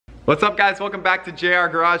What's up guys, welcome back to JR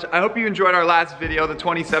Garage. I hope you enjoyed our last video, the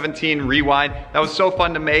 2017 rewind. That was so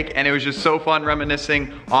fun to make and it was just so fun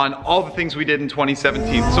reminiscing on all the things we did in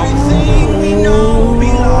 2017. Everything we know be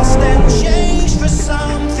lost and changed for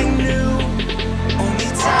something new. Only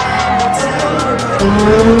time will tell, but I'll be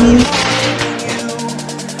holding you.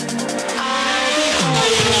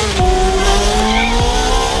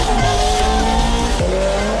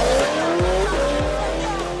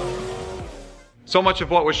 So much of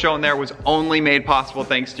what was shown there was only made possible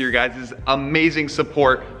thanks to your guys' amazing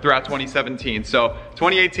support throughout 2017. So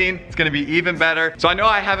 2018, it's gonna be even better. So I know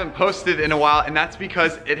I haven't posted in a while and that's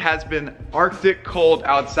because it has been Arctic cold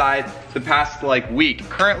outside the past week.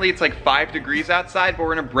 Currently it's like 5 degrees outside, but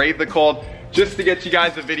we're gonna brave the cold just to get you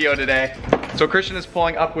guys a video today. So Christian is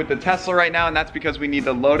pulling up with the Tesla right now and that's because we need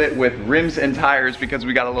to load it with rims and tires because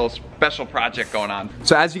we got a little special project going on.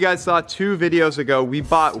 So as you guys saw 2 videos ago, we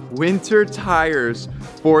bought winter tires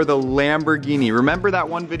for the Lamborghini. Remember that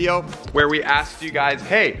one video where we asked you guys,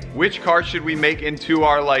 hey, which car should we make into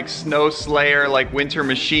our snow slayer, winter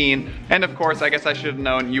machine? And of course, I guess I should have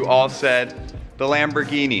known, you all said the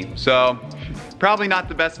Lamborghini. So probably not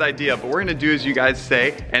the best idea, but we're gonna do as you guys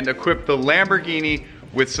say and equip the Lamborghini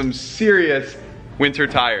with some serious winter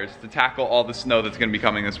tires to tackle all the snow that's gonna be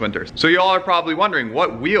coming this winter. So y'all are probably wondering,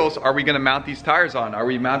 what wheels are we gonna mount these tires on? Are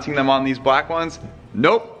we mounting them on these black ones?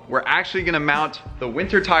 Nope, we're actually gonna mount the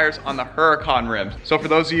winter tires on the Huracan rims. So for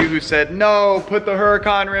those of you who said, no, put the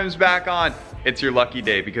Huracan rims back on, it's your lucky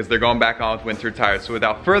day because they're going back on with winter tires. So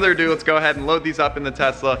without further ado, let's go ahead and load these up in the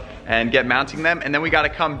Tesla and get mounting them. And then we gotta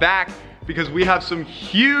come back because we have some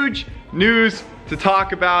huge news to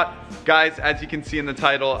talk about. Guys, as you can see in the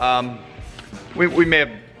title, we may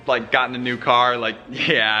have gotten a new car,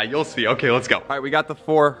 yeah, you'll see. Okay, let's go. All right, we got the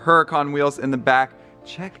 4 Huracan wheels in the back.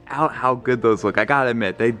 Check out how good those look. I gotta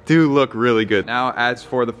admit, they do look really good. Now, as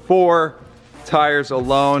for the 4 tires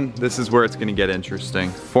alone, this is where it's gonna get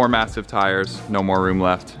interesting. 4 massive tires, no more room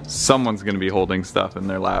left. Someone's gonna be holding stuff in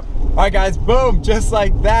their lap. All right guys, boom, just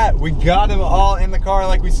like that. We got them all in the car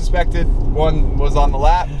like we suspected. One was on the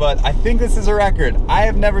lap, but I think this is a record. I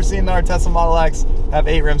have never seen our Tesla Model X have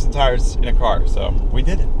 8 rims and tires in a car, so we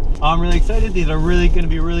did it. I'm really excited. These are really going to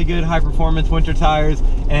be really good high performance winter tires,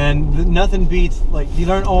 and nothing beats, these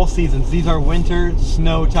aren't all seasons. These are winter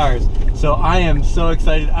snow tires. So I am so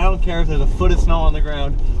excited. I don't care if there's a foot of snow on the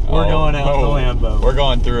ground. We're going out the Lambo. We're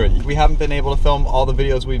going through it. We haven't been able to film all the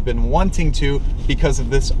videos we've been wanting to because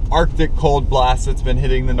of this Arctic cold blast that's been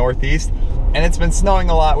hitting the Northeast. And it's been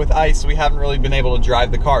snowing a lot with ice, so we haven't really been able to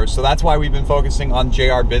drive the cars. So that's why we've been focusing on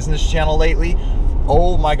JR Business Channel lately.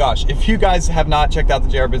 Oh my gosh, if you guys have not checked out the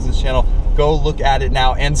JR Business Channel, go look at it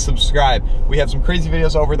now and subscribe. We have some crazy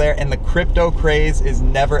videos over there and the crypto craze is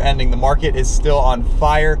never ending. The market is still on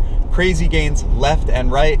fire. Crazy gains left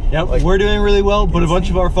and right. Yep, we're doing really well, but a bunch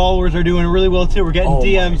of our followers are doing really well too. We're getting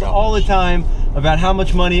DMs all the time about how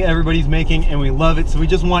much money everybody's making and we love it. So we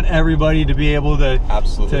just want everybody to be able to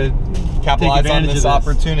absolutely capitalize on this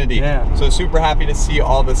opportunity. Yeah. So super happy to see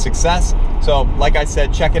all the success. So like I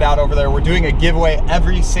said, check it out over there. We're doing a giveaway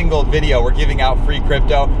every single video. We're giving out free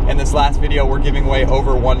crypto. In this last video, we're giving away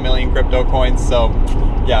over 1 million crypto coins. So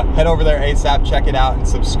yeah, head over there ASAP, check it out and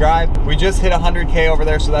subscribe. We just hit 100K over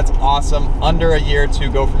there, so that's awesome. Under a year to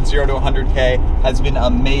go from 0 to 100K has been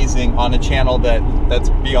amazing on a channel that's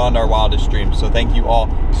beyond our wildest dreams. So thank you all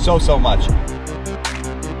so much.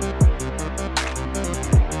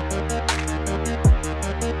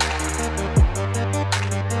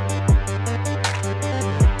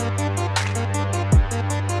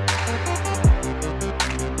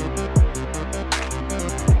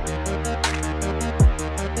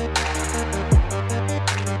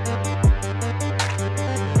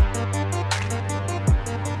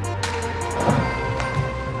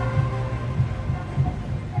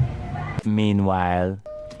 Meanwhile.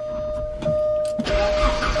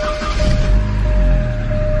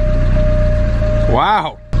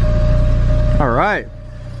 Wow. All right.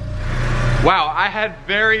 Wow, I had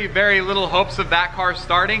very little hopes of that car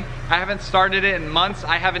starting. I haven't started it in months.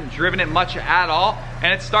 I haven't driven it much at all.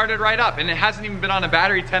 And it started right up. And it hasn't even been on a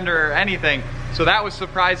battery tender or anything. So that was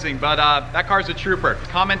surprising, but that car's a trooper.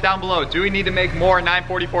 Comment down below, do we need to make more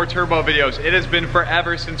 944 turbo videos? It has been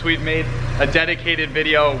forever since we've made a dedicated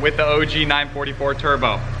video with the OG 944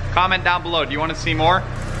 turbo. Comment down below, do you want to see more?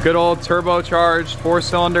 Good old turbocharged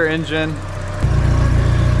 4-cylinder engine.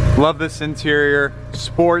 Love this interior.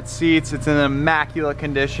 Sport seats, it's in immaculate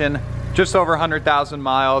condition. Just over 100,000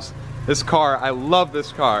 miles. This car, I love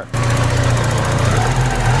this car.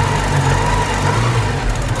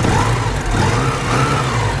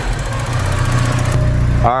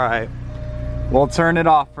 All right, We'll turn it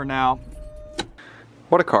off for now.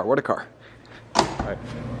 What a car, what a car. All right.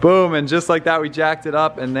 Boom, and just like that, we jacked it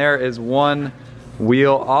up, and there is one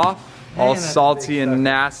wheel off. All salty and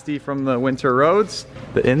nasty from the winter roads.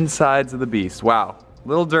 The insides of the beast, wow. A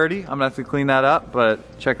little dirty, I'm gonna have to clean that up,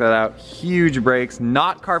 but check that out. Huge brakes,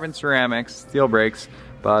 not carbon ceramics, steel brakes,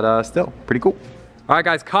 but still, pretty cool. All right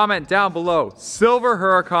guys, comment down below, silver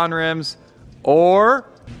Huracan rims or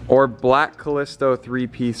black Callisto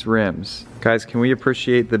 3-piece rims. Guys, can we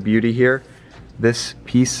appreciate the beauty here? This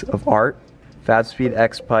piece of art, Fabspeed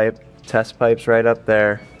X pipe, test pipes right up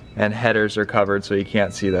there, and headers are covered so you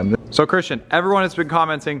can't see them. So Christian, everyone has been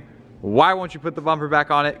commenting, why won't you put the bumper back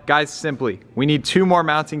on it? Guys, simply, we need 2 more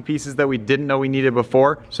mounting pieces that we didn't know we needed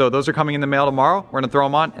before. So those are coming in the mail tomorrow. We're gonna throw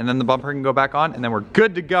them on and then the bumper can go back on and then we're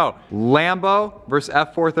good to go. Lambo versus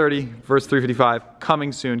F430 versus 355,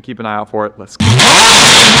 coming soon. Keep an eye out for it. Let's go.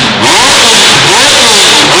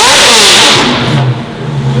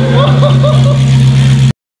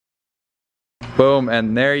 Boom,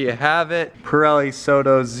 and there you have it. Pirelli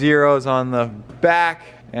Soto Zeros on the back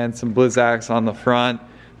and some Blizzaks on the front.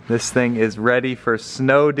 This thing is ready for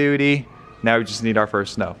snow duty. Now we just need our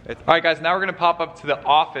first snow. All right guys, now we're gonna pop up to the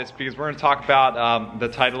office because we're gonna talk about the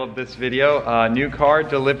title of this video, new car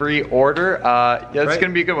delivery order. It's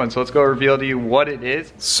gonna be a good one, so let's go reveal to you what it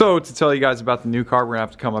is. So to tell you guys about the new car, we're gonna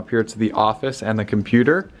have to come up here to the office and the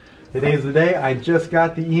computer. Today's the day. I just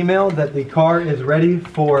got the email that the car is ready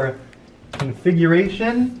for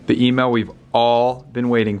configuration. The email we've all been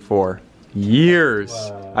waiting for. Years.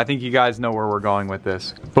 Wow. I think you guys know where we're going with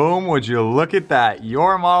this. Boom, would you look at that.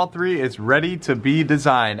 Your Model 3 is ready to be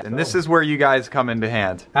designed. And this is where you guys come into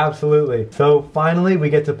hand. Absolutely. So finally we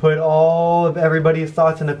get to put all of everybody's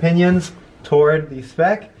thoughts and opinions toward the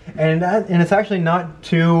spec. And it's actually not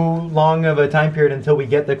too long of a time period until we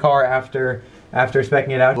get the car after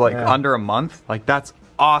speccing it out. Like under a month? Like that's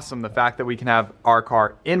awesome, the fact that we can have our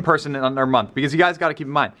car in person in under a month. Because you guys gotta keep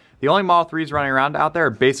in mind, the only Model 3s running around out there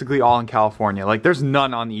are basically all in California. Like there's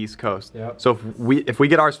none on the East Coast. Yep. So if we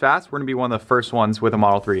get ours fast, we're gonna be one of the first ones with a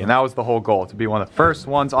Model 3. And that was the whole goal, to be one of the first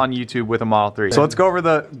ones on YouTube with a Model 3. So let's go over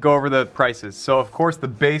the prices. So of course the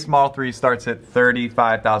base Model 3 starts at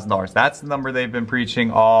 $35,000. That's the number they've been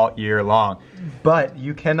preaching all year long. But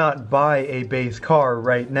you cannot buy a base car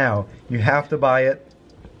right now. You have to buy it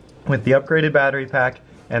with the upgraded battery pack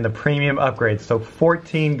and the premium upgrades. So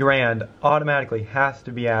 14 grand automatically has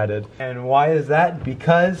to be added. And why is that?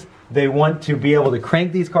 Because they want to be able to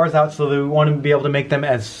crank these cars out, so they want to be able to make them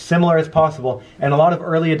as similar as possible. And a lot of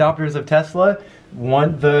early adopters of Tesla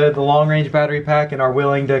want the long-range battery pack and are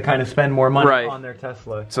willing to kind of spend more money on their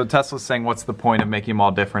Tesla. So Tesla's saying, what's the point of making them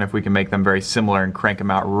all different if we can make them very similar and crank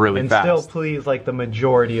them out really fast? And still please like the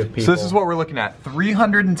majority of people. So this is what we're looking at.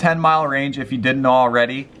 310-mile range if you didn't know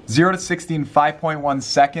already. 0 to 60 in 5.1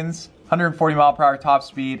 seconds. 140 mile per hour top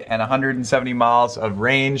speed and 170 miles of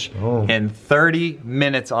range in 30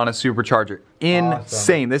 minutes on a supercharger.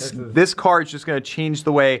 Insane. Awesome. This car is just gonna change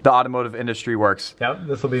the way the automotive industry works. Yep,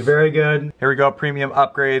 this will be very good. Here we go, premium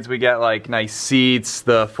upgrades. We get like nice seats,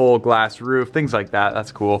 the full glass roof, things like that.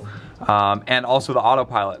 That's cool. And also the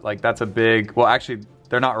autopilot. Like that's a big, well actually,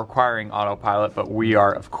 they're not requiring autopilot, but we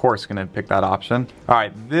are, of course, gonna pick that option. All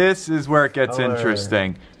right, this is where it gets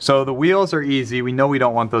interesting. So the wheels are easy. We know we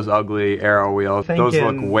don't want those ugly Aero wheels. Those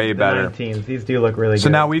look way better. 19s. These do look really good. So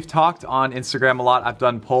now we've talked on Instagram a lot. I've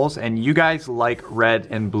done polls, and you guys like red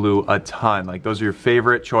and blue a ton. Like those are your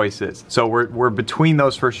favorite choices. So we're between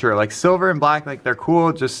those for sure. Like silver and black, like they're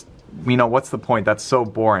cool, just, you know, what's the point? That's so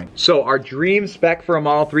boring. So our dream spec for a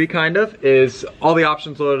Model 3 kind of is all the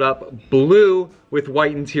options loaded up, blue with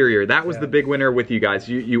white interior. That was the big winner with you guys.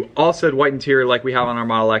 You all said white interior like we have on our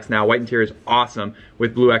Model X now. White interior is awesome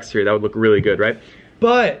with blue exterior. That would look really good, right?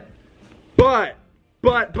 But. So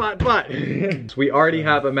we already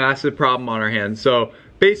have a massive problem on our hands. So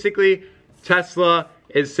basically, Tesla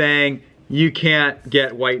is saying you can't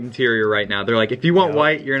get white interior right now. They're like, if you want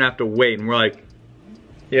white, you're gonna have to wait. And we're like,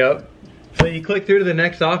 yep. So you click through to the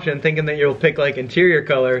next option thinking that you'll pick like interior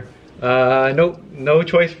color. Nope, no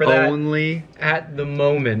choice for that. Only at the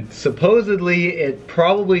moment. Supposedly, it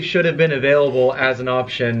probably should have been available as an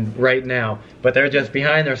option right now, but they're just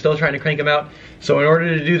behind. They're still trying to crank them out. So in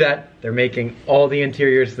order to do that, they're making all the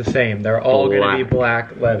interiors the same. They're all going to be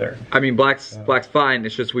black leather. I mean, black's fine.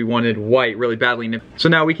 It's just we wanted white really badly. So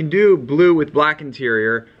now we can do blue with black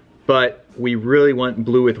interior, but we really want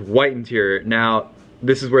blue with white interior. Now,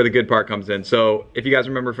 this is where the good part comes in. So if you guys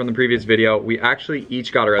remember from the previous video, we actually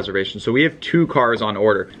each got a reservation. So we have 2 cars on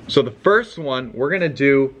order. So the first one, we're gonna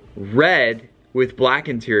do red with black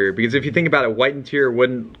interior, because if you think about it, white interior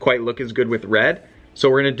wouldn't quite look as good with red. So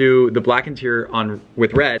we're gonna do the black interior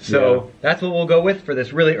with red. So that's what we'll go with for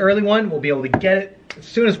this really early one. We'll be able to get it as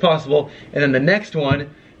soon as possible. And then the next one,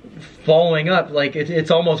 following up, like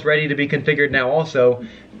it's almost ready to be configured now also.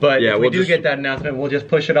 But if we do get that announcement, we'll just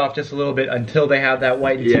push it off just a little bit until they have that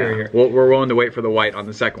white interior. Yeah, we're willing to wait for the white on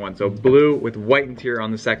the second one. So blue with white interior on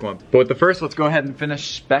the second one. But with the first, let's go ahead and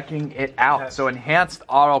finish speccing it out. Yes. So enhanced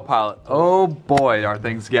autopilot. Oh boy, are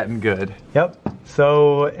things getting good. Yep.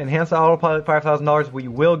 So enhanced autopilot, $5,000. We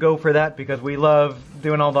will go for that because we love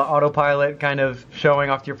doing all the autopilot kind of showing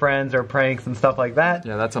off to your friends or pranks and stuff like that.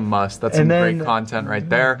 Yeah, that's a must. That's some great content right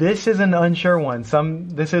there. This is an unsure one.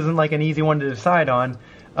 This isn't like an easy one to decide on.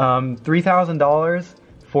 $3,000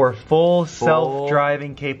 for full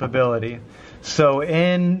self-driving capability. So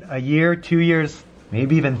in a year, 2 years,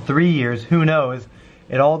 maybe even 3 years, who knows?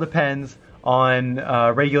 It all depends on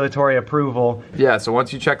regulatory approval. Yeah, so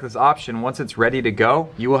once you check this option, once it's ready to go,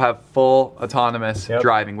 you will have full autonomous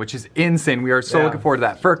driving, which is insane. We are so looking forward to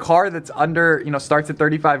that. For a car that's under, you know, starts at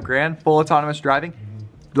 35 grand, full autonomous driving,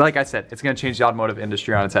 like I said, it's gonna change the automotive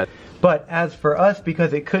industry on its head. But as for us,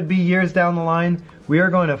 because it could be years down the line, we are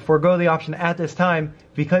going to forego the option at this time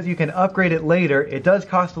because you can upgrade it later. It does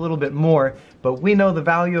cost a little bit more, but we know the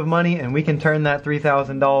value of money and we can turn that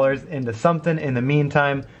 $3,000 into something in the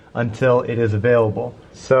meantime until it is available.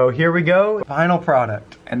 So here we go, final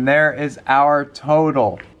product. And there is our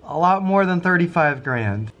total. A lot more than 35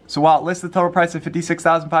 grand. So while it lists the total price of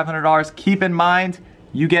 $56,500, keep in mind,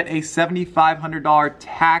 you get a $7,500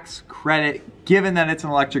 tax credit given that it's an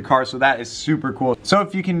electric car, so that is super cool. So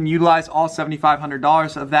if you can utilize all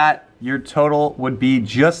 $7,500 of that, your total would be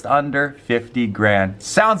just under 50 grand.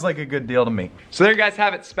 Sounds like a good deal to me. So there you guys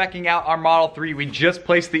have it, speccing out our Model 3. We just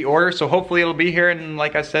placed the order, so hopefully it'll be here in,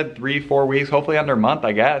 like I said, 3-4 weeks, hopefully under a month,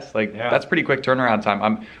 I guess. Like, that's pretty quick turnaround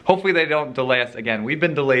time. Hopefully they don't delay us again. We've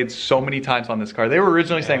been delayed so many times on this car. They were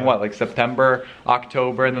originally saying what, like September,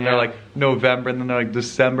 October, and then they're like November, and then they're like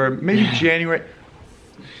December, maybe January.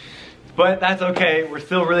 But that's okay, we're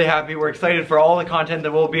still really happy. We're excited for all the content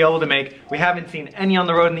that we'll be able to make. We haven't seen any on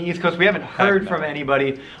the road in the East Coast. We haven't heard from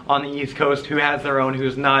anybody on the East Coast who has their own,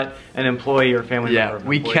 who's not an employee or family member. Yeah,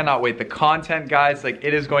 we cannot wait. The content, guys, like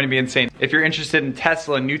it is going to be insane. If you're interested in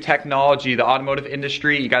Tesla, new technology, the automotive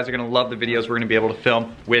industry, you guys are gonna love the videos we're gonna be able to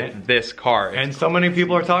film with this car. And so many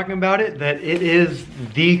people are talking about it that it is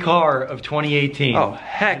the car of 2018. Oh,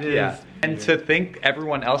 heck yeah. And to think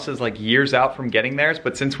everyone else is like years out from getting theirs,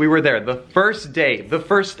 but since we were there the first day, the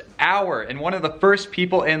first hour, and one of the first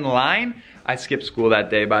people in line, I skipped school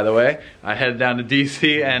that day, by the way. I headed down to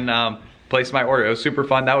DC and placed my order. It was super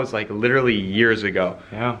fun. That was like literally years ago.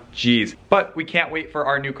 Yeah. Jeez. But we can't wait for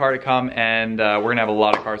our new car to come, and we're gonna have a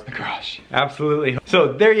lot of cars in the garage. Absolutely.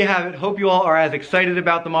 So there you have it. Hope you all are as excited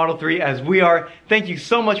about the Model 3 as we are. Thank you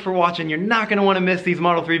so much for watching. You're not gonna wanna miss these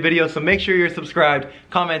Model 3 videos, so make sure you're subscribed,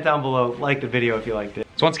 comment down below, like the video if you liked it.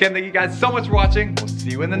 So once again, thank you guys so much for watching. We'll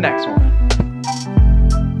see you in the next one.